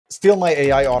Steal my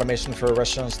AI automation for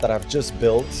restaurants that I've just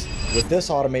built. With this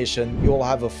automation, you'll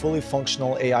have a fully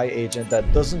functional AI agent that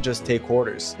doesn't just take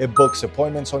orders. It books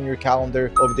appointments on your calendar,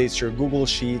 updates your Google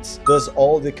Sheets, does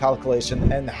all the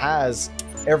calculation, and has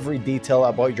every detail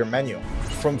about your menu.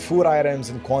 From food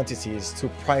items and quantities to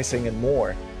pricing and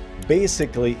more.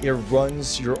 Basically, it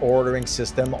runs your ordering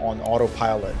system on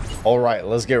autopilot. All right,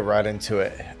 let's get right into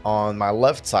it. On my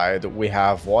left side, we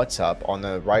have WhatsApp. On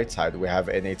the right side, we have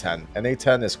n8n.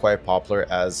 n8n is quite popular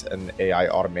as an AI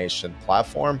automation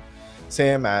platform,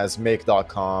 same as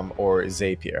Make.com or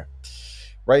Zapier.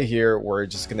 Right here, we're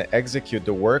just going to execute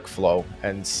the workflow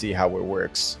and see how it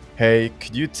works. Hey,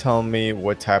 could you tell me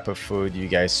what type of food you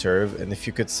guys serve, and if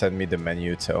you could send me the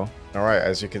menu too? All right,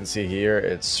 as you can see here,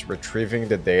 it's retrieving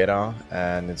the data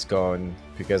and it's going,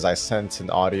 because I sent an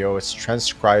audio, it's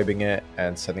transcribing it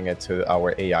and sending it to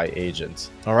our AI agent.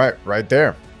 All right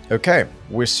there. Okay,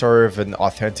 we serve an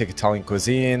authentic Italian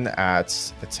cuisine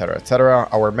at etc. etc.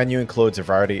 Our menu includes a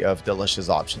variety of delicious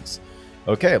options.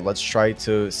 Okay, let's try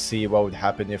to see what would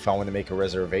happen if I want to make a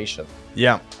reservation.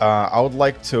 Yeah, I would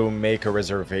like to make a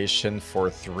reservation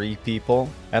for 3 people.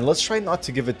 And let's try not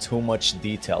to give it too much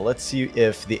detail. Let's see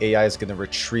if the AI is going to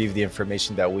retrieve the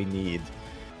information that we need.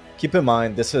 Keep in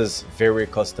mind, this is very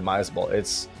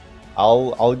customizable.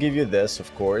 I'll give you this,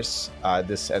 of course,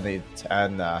 this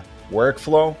n8n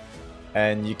workflow,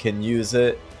 and you can use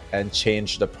it and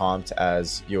change the prompt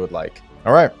as you would like.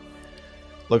 All right,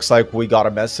 looks like we got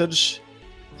a message.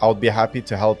 I would be happy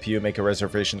to help you make a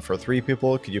reservation for 3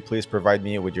 people. Could you please provide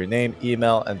me with your name,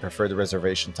 email, and preferred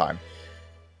reservation time?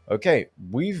 Okay,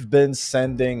 we've been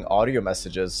sending audio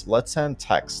messages. Let's send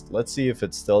text. Let's see if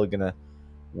it's still gonna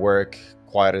work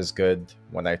quite as good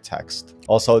when I text.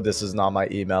 Also, this is not my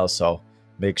email, so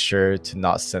make sure to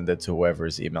not send it to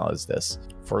whoever's email is this.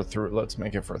 Let's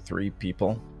make it for 3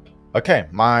 people. Okay,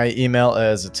 my email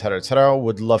is etc.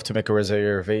 Would love to make a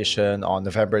reservation on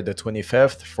November the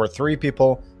 25th for 3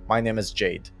 people. My name is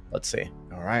Jade. Let's see.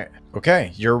 All right.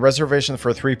 Okay, your reservation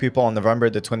for 3 people on November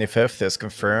the 25th is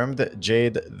confirmed.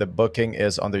 Jade, the booking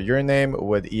is under your name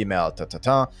with email.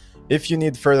 If you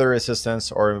need further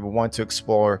assistance or want to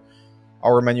explore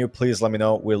our menu, please let me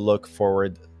know. We look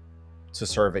forward to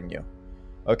serving you.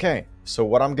 Okay, so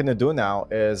what I'm gonna do now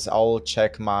is I'll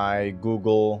check my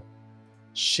Google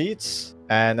Sheets,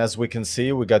 and as we can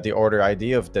see, we got the order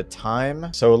ID of the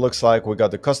time. So it looks like we got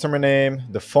the customer name,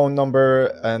 the phone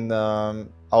number, and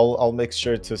I'll make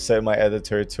sure to say my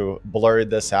editor to blur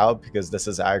this out because this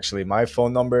is actually my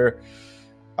phone number.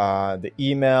 The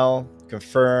email,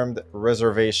 confirmed,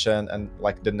 reservation, and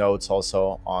like the notes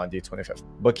also on the 25th.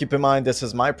 But keep in mind, this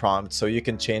is my prompt, so you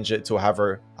can change it to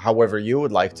however you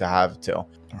would like to have it to.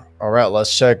 All right,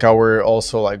 let's check our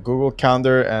also like Google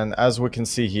Calendar, and as we can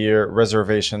see here,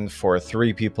 reservation for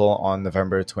 3 people on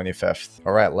November 25th.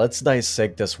 All right, let's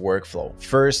dissect this workflow.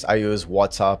 First, I use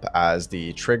WhatsApp as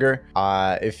the trigger.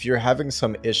 If you're having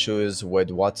some issues with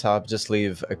WhatsApp, just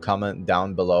leave a comment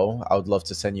down below. I would love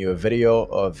to send you a video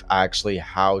of actually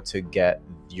how to get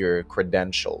your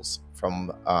credentials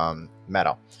from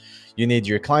Meta. You need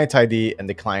your client ID and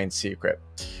the client secret,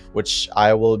 which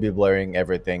I will be blurring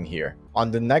everything here. On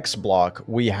the next block,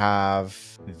 we have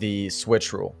the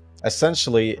switch rule.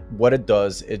 Essentially, what it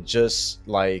does, it just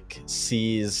like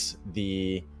sees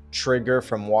the trigger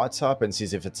from WhatsApp and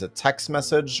sees if it's a text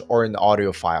message or an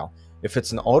audio file. If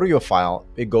it's an audio file,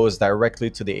 it goes directly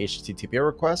to the HTTP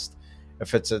request.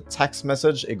 If it's a text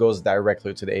message, it goes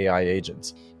directly to the AI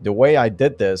agent. The way I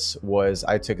did this was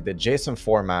I took the JSON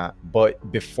format, but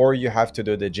before you have to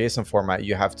do the JSON format,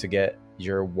 you have to get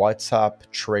your WhatsApp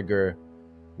trigger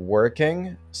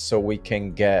working so we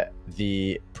can get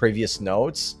the previous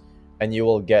notes and you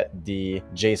will get the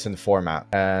JSON format.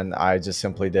 And I just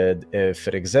simply did, if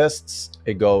it exists,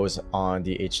 it goes on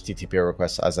the HTTP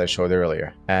request as I showed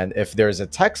earlier. And if there's a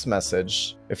text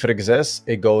message, if it exists,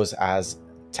 it goes as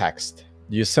text.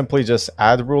 You simply just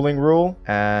add ruling rule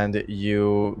and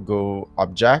you go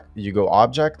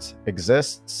object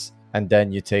exists, and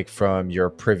then you take from your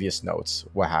previous notes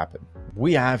what happened.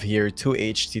 We have here 2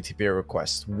 HTTP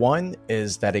requests. One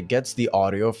is that it gets the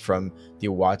audio from the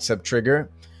WhatsApp trigger,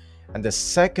 and the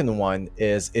second one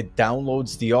is it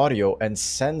downloads the audio and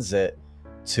sends it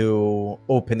to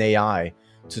OpenAI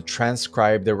to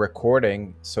transcribe the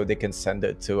recording so they can send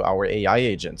it to our AI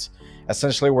agents.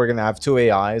 Essentially, we're going to have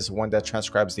 2 AIs, one that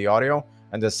transcribes the audio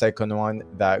and the second one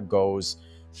that goes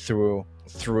through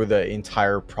the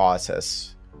entire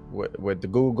process with the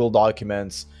Google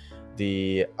Documents,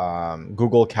 the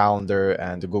Google Calendar,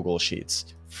 and the Google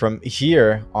Sheets. From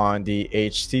here on the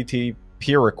HTTP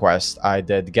request, I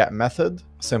did get method.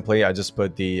 Simply, I just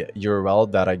put the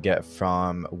URL that I get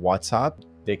from WhatsApp.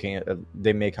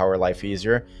 They make our life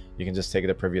easier. You can just take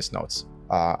the previous notes.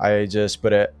 I just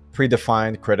put a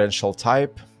predefined credential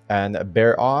type and a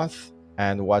bear auth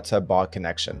and WhatsApp bot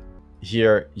connection.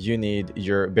 Here you need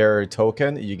your bearer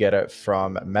token. You get it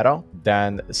from Meta.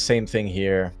 Then same thing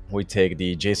here. We take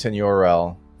the JSON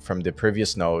URL from the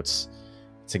previous notes.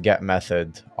 It's a get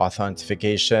method.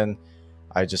 Authentication,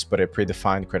 I just put a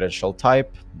predefined credential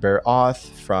type. Bear auth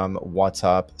from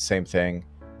WhatsApp, same thing,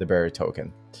 the bearer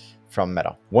token from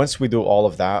Meta. Once we do all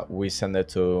of that, we send it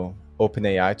to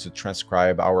OpenAI to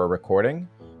transcribe our recording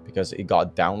because it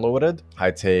got downloaded.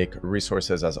 I take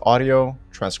resources as audio,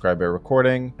 transcribe a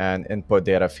recording, and input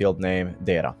data field name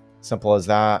data. Simple as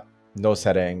that, no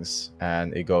settings,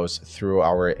 and it goes through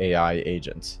our AI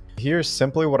agent. Here's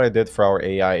simply what I did for our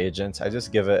AI agent. I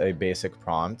just give it a basic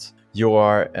prompt. You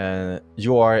are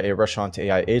a restaurant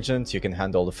AI agent. You can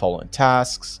handle the following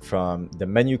tasks from the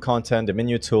menu content, the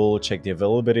menu tool, check the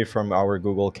availability from our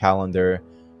Google Calendar,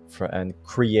 and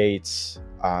create.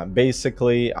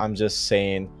 Basically, I'm just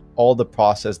saying all the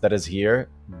process that is here,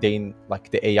 like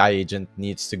the AI agent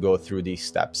needs to go through these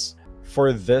steps.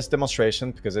 For this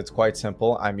demonstration, because it's quite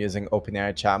simple, I'm using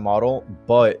OpenAI chat model,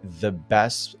 but the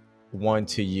best one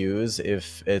to use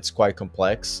if it's quite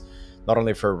complex, not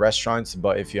only for restaurants,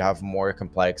 but if you have more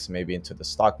complex, maybe into the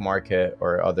stock market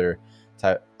or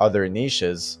other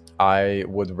niches, I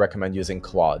would recommend using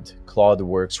Claude. Claude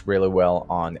works really well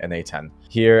on n8n.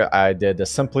 Here I did a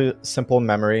simple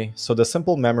memory. So the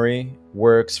simple memory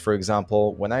works, for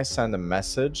example, when I send a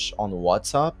message on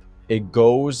WhatsApp, it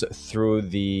goes through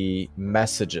the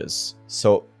messages.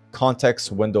 So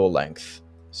context window length.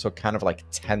 So kind of like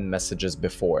 10 messages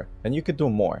before, and you could do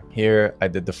more. Here I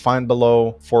did the find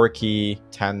below, 4 key,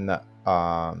 10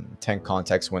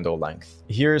 context window length.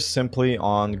 Here's simply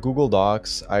on Google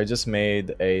Docs, I just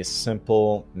made a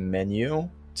simple menu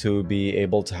to be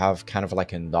able to have kind of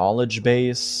like a knowledge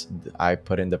base. I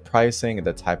put in the pricing,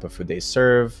 the type of food they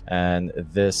serve, and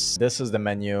this is the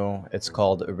menu. It's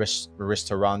called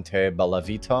Ristorante Bella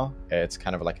Vita. It's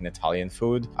kind of like an Italian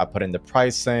food. I put in the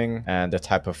pricing and the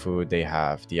type of food they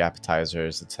have, the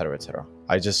appetizers, etc., etc.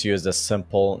 I just used a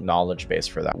simple knowledge base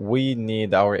for that. We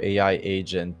need our AI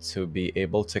agent to be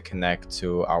able to connect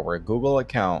to our Google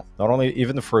account. Not only,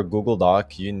 even for Google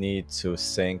Doc, you need to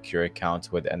sync your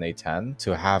account with n8n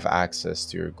to have access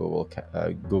to your Google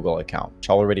account, which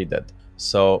I already did.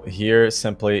 So here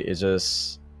simply it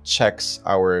just checks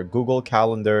our Google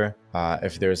Calendar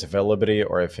if there's availability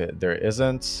or if there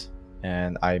isn't.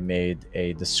 And I made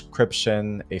a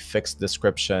description, a fixed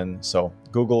description. So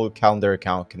Google Calendar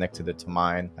account connected it to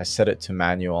mine. I set it to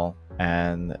manual,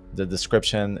 and the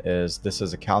description is, this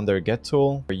is a calendar get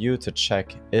tool for you to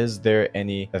check, is there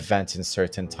any event in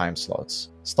certain time slots?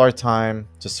 Start time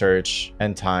to search,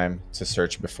 end time to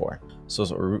search before.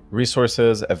 So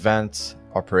resources, event,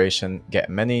 operation, get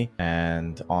many,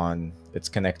 and it's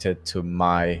connected to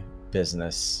my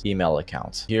business email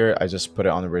account. Here I just put it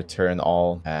on return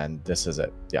all, and this is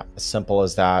it. Yeah, as simple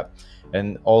as that.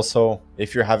 And also,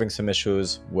 if you're having some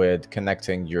issues with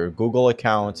connecting your Google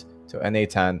account to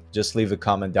n8n, just leave a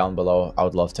comment down below. I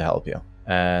would love to help you.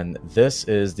 And this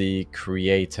is the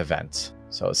create event.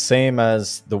 So same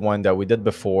as the one that we did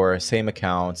before, same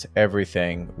account,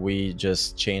 everything. We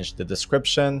just changed the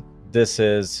description. This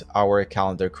is our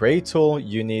calendar create tool.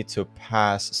 You need to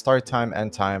pass start time,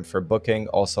 end time for booking,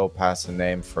 also pass a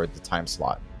name for the time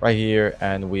slot right here.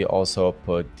 And we also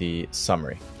put the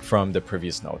summary from the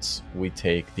previous notes. We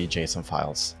take the JSON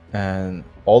files, and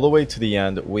all the way to the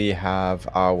end, we have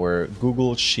our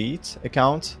Google Sheet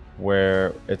account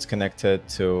where it's connected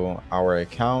to our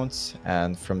accounts,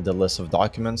 and from the list of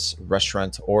documents,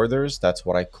 restaurant orders, that's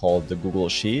what I call the Google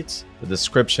Sheet. The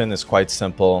description is quite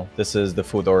simple. This is the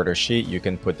food order sheet. You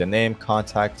can put the name,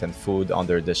 contact, and food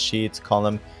under the sheet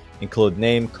column. Include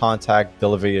name, contact,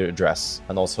 delivery address,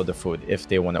 and also the food if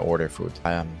they want to order food.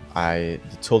 The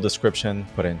tool description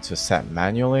put into set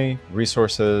manually,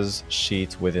 resources,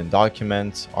 sheet within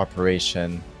document,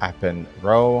 operation, app in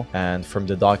row, and from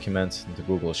the document, the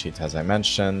Google Sheet as I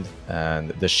mentioned, and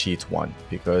the sheet one,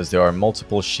 because there are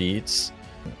multiple sheets.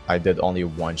 I did only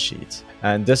one sheet.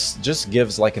 And this just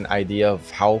gives like an idea of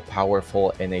how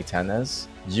powerful n8n is.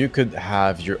 You could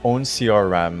have your own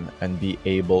CRM and be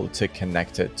able to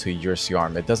connect it to your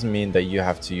CRM. It doesn't mean that you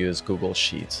have to use Google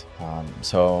Sheets.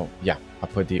 So yeah, I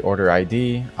put the order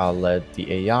ID. I'll let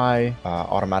the AI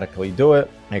automatically do it,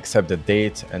 except the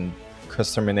date and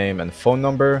customer name and phone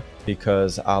number.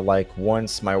 because like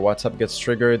once my WhatsApp gets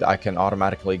triggered, I can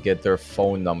automatically get their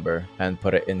phone number and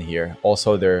put it in here.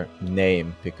 Also their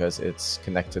name, because it's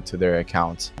connected to their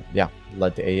account. Yeah,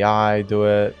 let the AI do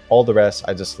it. All the rest,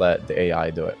 I just let the AI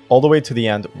do it. All the way to the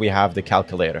end, we have the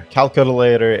calculator.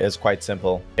 Calculator is quite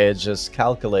simple. It just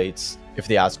calculates if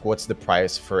they ask what's the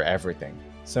price for everything.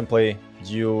 Simply,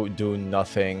 you do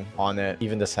nothing on it.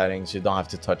 Even the settings, you don't have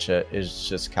to touch it. It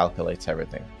just calculates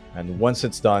everything. And once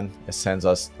it's done, it sends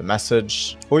us the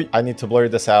message. Oy, I need to blur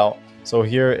this out. So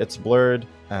here it's blurred,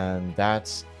 and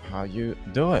that's how you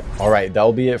do it. All right,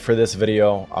 that'll be it for this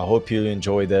video. I hope you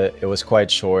enjoyed it. It was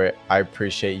quite short. I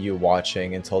appreciate you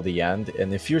watching until the end.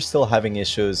 And if you're still having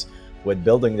issues with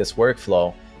building this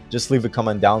workflow, just leave a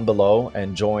comment down below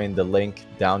and join the link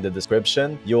down the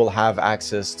description. You will have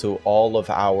access to all of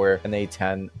our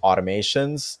n8n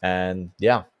automations. And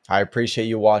yeah, I appreciate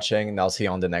you watching, and I'll see you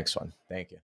on the next one. Thank you.